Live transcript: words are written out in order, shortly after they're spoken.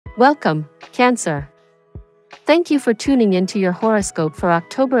Welcome, Cancer. Thank you for tuning in to your horoscope for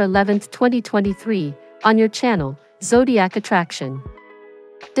October 11th, 2023, on your channel, Zodiac Attraction.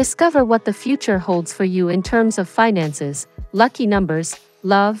 Discover what the future holds for you in terms of finances, lucky numbers,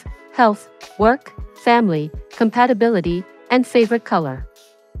 love, health, work, family, compatibility, and favorite color.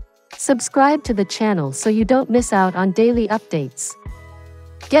 Subscribe to the channel so you don't miss out on daily updates.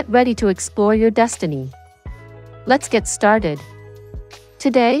 Get ready to explore your destiny. Let's get started.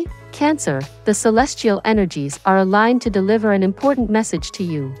 Today, Cancer, the celestial energies are aligned to deliver an important message to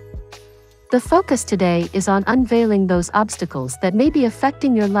you. The focus today is on unveiling those obstacles that may be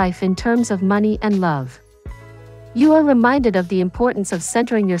affecting your life in terms of money and love. You are reminded of the importance of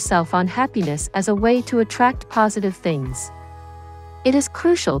centering yourself on happiness as a way to attract positive things. It is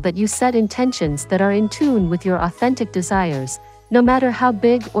crucial that you set intentions that are in tune with your authentic desires, no matter how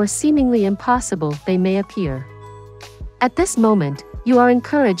big or seemingly impossible they may appear. At this moment, you are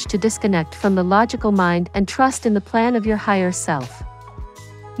encouraged to disconnect from the logical mind and trust in the plan of your higher self.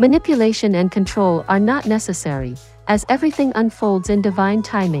 Manipulation and control are not necessary, as everything unfolds in divine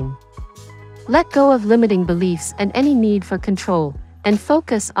timing. Let go of limiting beliefs and any need for control, and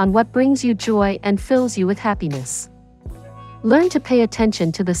focus on what brings you joy and fills you with happiness. Learn to pay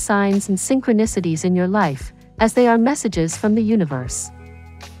attention to the signs and synchronicities in your life, as they are messages from the universe.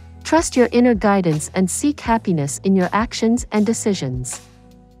 Trust your inner guidance and seek happiness in your actions and decisions.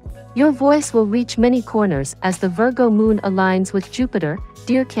 Your voice will reach many corners as the Virgo moon aligns with Jupiter,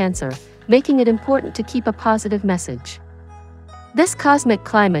 dear Cancer, making it important to keep a positive message. This cosmic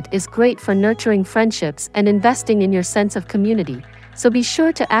climate is great for nurturing friendships and investing in your sense of community, so be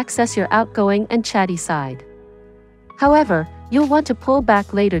sure to access your outgoing and chatty side. However, you'll want to pull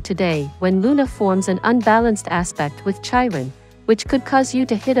back later today when Luna forms an unbalanced aspect with Chiron, which could cause you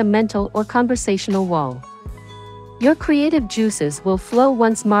to hit a mental or conversational wall. Your creative juices will flow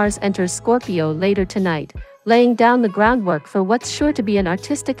once Mars enters Scorpio later tonight, laying down the groundwork for what's sure to be an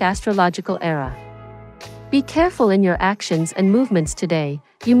artistic astrological era. Be careful in your actions and movements today,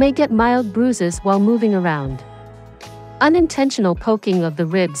 you may get mild bruises while moving around. Unintentional poking of the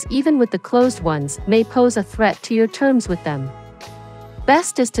ribs, even with the closed ones, may pose a threat to your terms with them.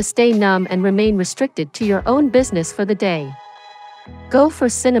 Best is to stay numb and remain restricted to your own business for the day. Go for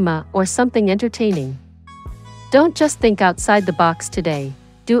cinema or something entertaining. Don't just think outside the box today,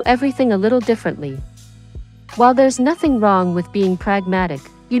 do everything a little differently. While there's nothing wrong with being pragmatic,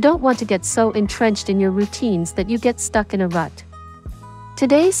 you don't want to get so entrenched in your routines that you get stuck in a rut.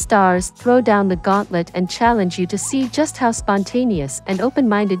 Today's stars throw down the gauntlet and challenge you to see just how spontaneous and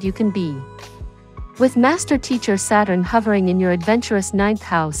open-minded you can be. With Master Teacher Saturn hovering in your adventurous 9th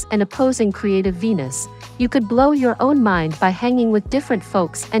house and opposing creative Venus, you could blow your own mind by hanging with different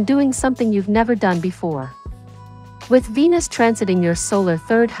folks and doing something you've never done before. With Venus transiting your solar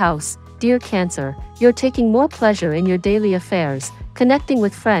 3rd house, dear Cancer, you're taking more pleasure in your daily affairs, connecting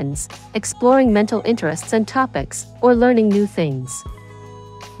with friends, exploring mental interests and topics, or learning new things.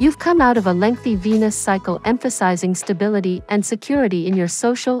 You've come out of a lengthy Venus cycle emphasizing stability and security in your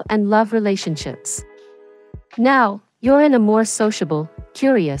social and love relationships. Now, you're in a more sociable,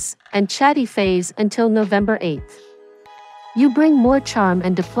 curious, and chatty phase until November 8th. You bring more charm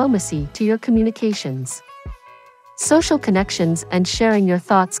and diplomacy to your communications. Social connections and sharing your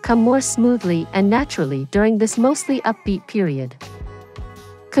thoughts come more smoothly and naturally during this mostly upbeat period.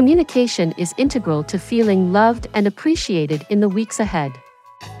 Communication is integral to feeling loved and appreciated in the weeks ahead.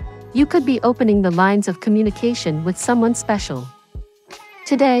 You could be opening the lines of communication with someone special.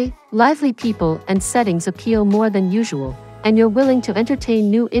 Today, lively people and settings appeal more than usual, and you're willing to entertain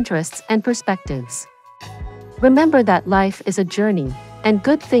new interests and perspectives. Remember that life is a journey, and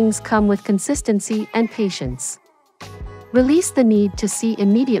good things come with consistency and patience. Release the need to see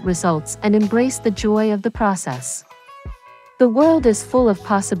immediate results and embrace the joy of the process. The world is full of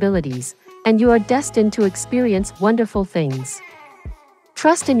possibilities, and you are destined to experience wonderful things.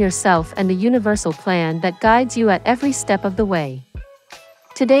 Trust in yourself and the universal plan that guides you at every step of the way.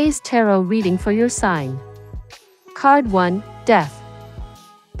 Today's tarot reading for your sign. Card 1, Death.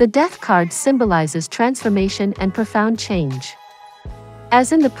 The Death card symbolizes transformation and profound change.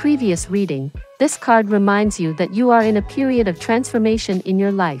 As in the previous reading, this card reminds you that you are in a period of transformation in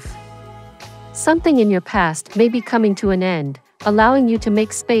your life. Something in your past may be coming to an end, allowing you to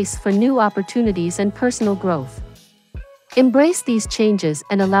make space for new opportunities and personal growth. Embrace these changes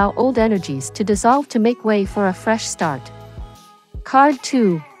and allow old energies to dissolve to make way for a fresh start. Card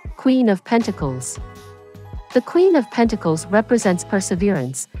 2, Queen of Pentacles. The Queen of Pentacles represents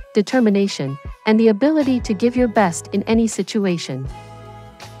perseverance, determination, and the ability to give your best in any situation.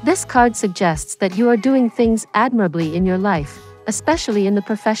 This card suggests that you are doing things admirably in your life, especially in the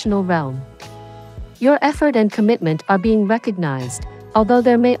professional realm. Your effort and commitment are being recognized, although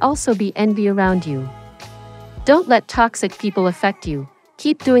there may also be envy around you. Don't let toxic people affect you.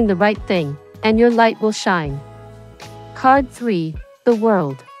 Keep doing the right thing, and your light will shine. Card 3, the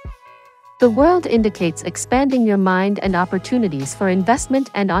World. The World indicates expanding your mind and opportunities for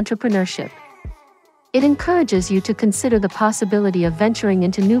investment and entrepreneurship. It encourages you to consider the possibility of venturing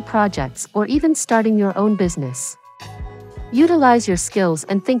into new projects or even starting your own business. Utilize your skills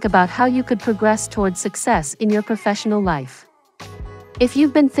and think about how you could progress towards success in your professional life. If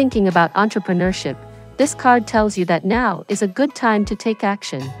you've been thinking about entrepreneurship, this card tells you that now is a good time to take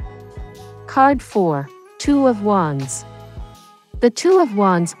action. Card 4, Two of Wands. The Two of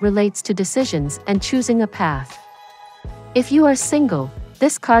Wands relates to decisions and choosing a path. If you are single,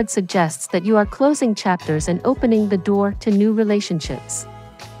 this card suggests that you are closing chapters and opening the door to new relationships.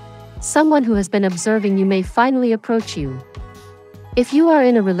 Someone who has been observing you may finally approach you. If you are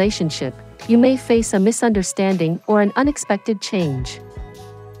in a relationship, you may face a misunderstanding or an unexpected change.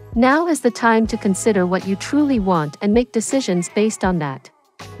 Now is the time to consider what you truly want and make decisions based on that.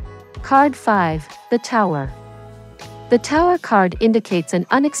 Card 5, the Tower. The Tower card indicates an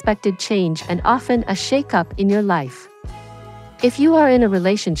unexpected change and often a shake-up in your life. If you are in a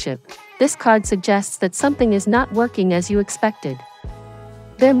relationship, this card suggests that something is not working as you expected.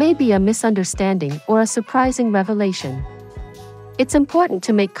 There may be a misunderstanding or a surprising revelation. It's important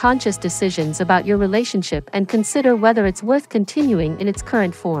to make conscious decisions about your relationship and consider whether it's worth continuing in its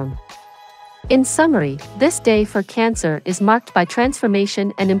current form. In summary, this day for Cancer is marked by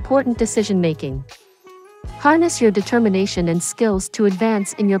transformation and important decision-making. Harness your determination and skills to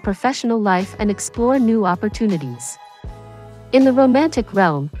advance in your professional life and explore new opportunities. In the romantic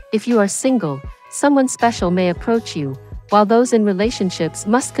realm, if you are single, someone special may approach you, while those in relationships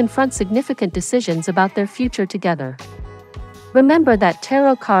must confront significant decisions about their future together. Remember that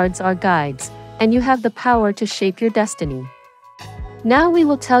tarot cards are guides, and you have the power to shape your destiny. Now we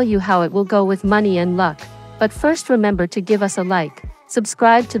will tell you how it will go with money and luck, but first remember to give us a like,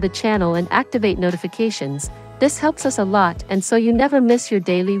 subscribe to the channel and activate notifications. This helps us a lot and so you never miss your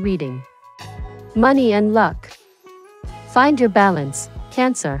daily reading. Money and luck. Find your balance,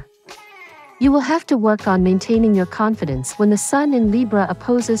 Cancer. You will have to work on maintaining your confidence when the Sun in Libra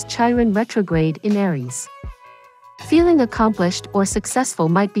opposes Chiron retrograde in Aries. Feeling accomplished or successful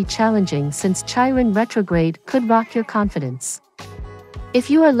might be challenging since Chiron retrograde could rock your confidence. If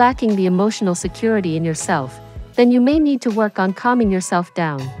you are lacking the emotional security in yourself, then you may need to work on calming yourself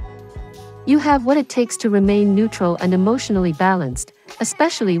down. You have what it takes to remain neutral and emotionally balanced,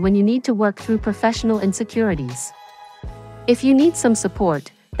 especially when you need to work through professional insecurities. If you need some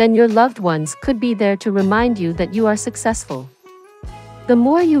support, then your loved ones could be there to remind you that you are successful. The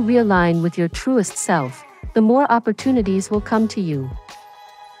more you realign with your truest self, the more opportunities will come to you.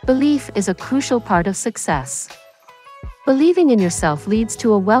 Belief is a crucial part of success. Believing in yourself leads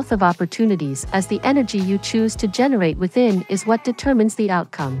to a wealth of opportunities as the energy you choose to generate within is what determines the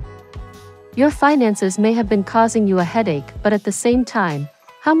outcome. Your finances may have been causing you a headache, but at the same time,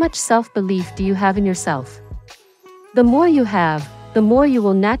 how much self-belief do you have in yourself? The more you have, the more you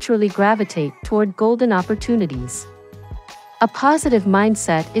will naturally gravitate toward golden opportunities. A positive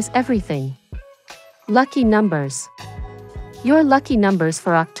mindset is everything. Lucky numbers. Your lucky numbers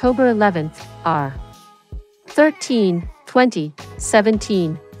for October 11th are 13, 20,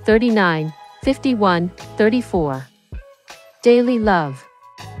 17, 39, 51, 34. Daily love.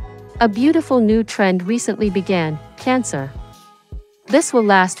 A beautiful new trend recently began, Cancer. This will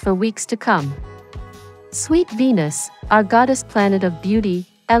last for weeks to come. Sweet Venus, our goddess planet of beauty,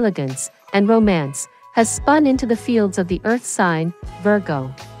 elegance, and romance, has spun into the fields of the Earth sign,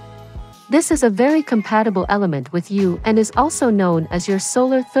 Virgo. This is a very compatible element with you and is also known as your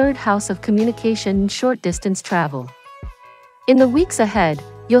solar third house of communication and short-distance travel. In the weeks ahead,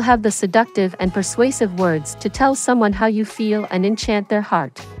 you'll have the seductive and persuasive words to tell someone how you feel and enchant their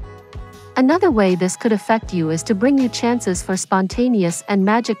heart. Another way this could affect you is to bring you chances for spontaneous and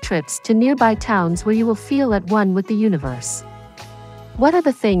magic trips to nearby towns where you will feel at one with the universe. What are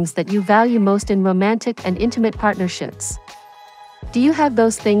the things that you value most in romantic and intimate partnerships? Do you have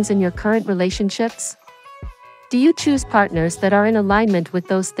those things in your current relationships? Do you choose partners that are in alignment with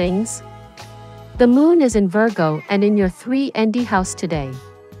those things? The moon is in Virgo and in your 3nd house today.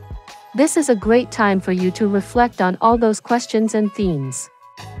 This is a great time for you to reflect on all those questions and themes.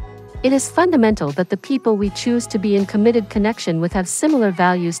 It is fundamental that the people we choose to be in committed connection with have similar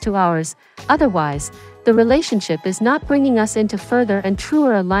values to ours, otherwise, the relationship is not bringing us into further and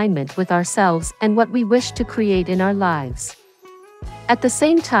truer alignment with ourselves and what we wish to create in our lives. At the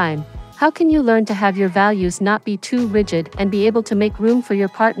same time, How can you learn to have your values not be too rigid and be able to make room for your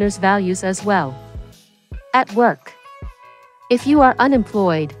partner's values as well? At work. If you are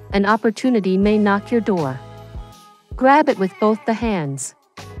unemployed, an opportunity may knock your door. Grab it with both the hands.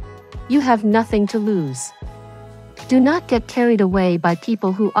 You have nothing to lose. Do not get carried away by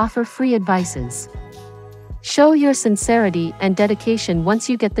people who offer free advices. Show your sincerity and dedication once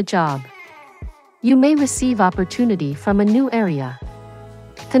you get the job. You may receive opportunity from a new area.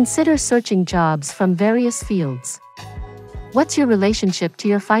 Consider searching jobs from various fields. What's your relationship to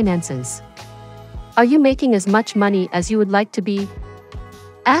your finances? Are you making as much money as you would like to be?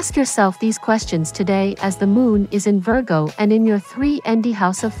 Ask yourself these questions today as the moon is in Virgo and in your 3nd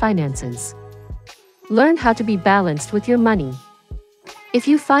house of finances. Learn how to be balanced with your money. If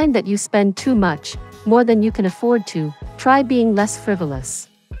you find that you spend too much, more than you can afford to, try being less frivolous.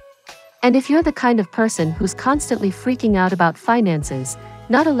 And if you're the kind of person who's constantly freaking out about finances,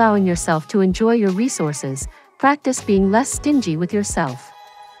 not allowing yourself to enjoy your resources, practice being less stingy with yourself.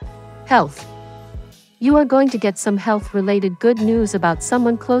 Health. You are going to get some health-related good news about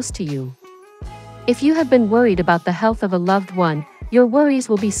someone close to you. If you have been worried about the health of a loved one, your worries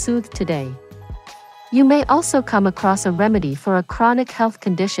will be soothed today. You may also come across a remedy for a chronic health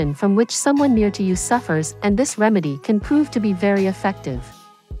condition from which someone near to you suffers, and this remedy can prove to be very effective.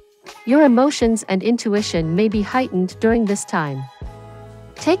 Your emotions and intuition may be heightened during this time.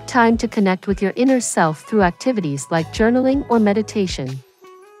 Take time to connect with your inner self through activities like journaling or meditation.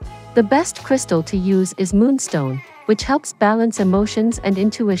 The best crystal to use is moonstone, which helps balance emotions and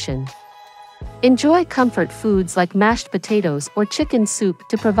intuition. Enjoy comfort foods like mashed potatoes or chicken soup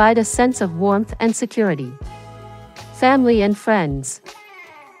to provide a sense of warmth and security. Family and friends.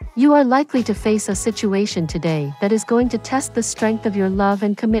 You are likely to face a situation today that is going to test the strength of your love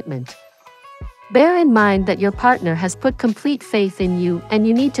and commitment. Bear in mind that your partner has put complete faith in you, and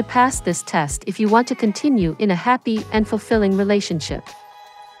you need to pass this test if you want to continue in a happy and fulfilling relationship.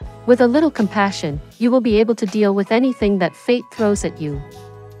 With a little compassion, you will be able to deal with anything that fate throws at you.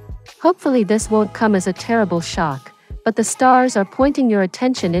 Hopefully this won't come as a terrible shock, but the stars are pointing your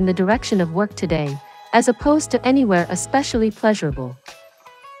attention in the direction of work today, as opposed to anywhere especially pleasurable.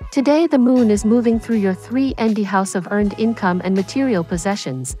 Today the moon is moving through your 3nd house of earned income and material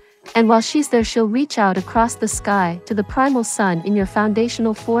possessions, and while she's there she'll reach out across the sky to the primal sun in your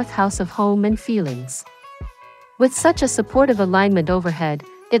foundational 4th house of home and feelings. With such a supportive alignment overhead,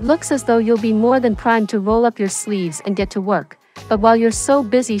 it looks as though you'll be more than primed to roll up your sleeves and get to work, but while you're so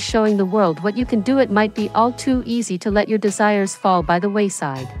busy showing the world what you can do, it might be all too easy to let your desires fall by the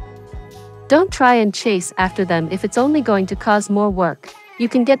wayside. Don't try and chase after them if it's only going to cause more work. You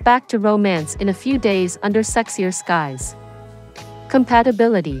can get back to romance in a few days under sexier skies.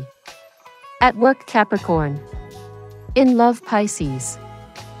 Compatibility. At work Capricorn. In love Pisces.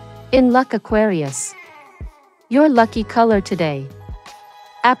 In luck Aquarius. Your lucky color today.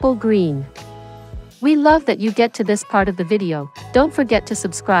 Apple green. We love that you get to this part of the video. Don't forget to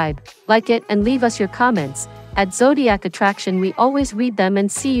subscribe, like it, and leave us your comments. At Zodiac Attraction we always read them,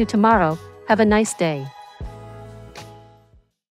 and see you tomorrow. Have a nice day.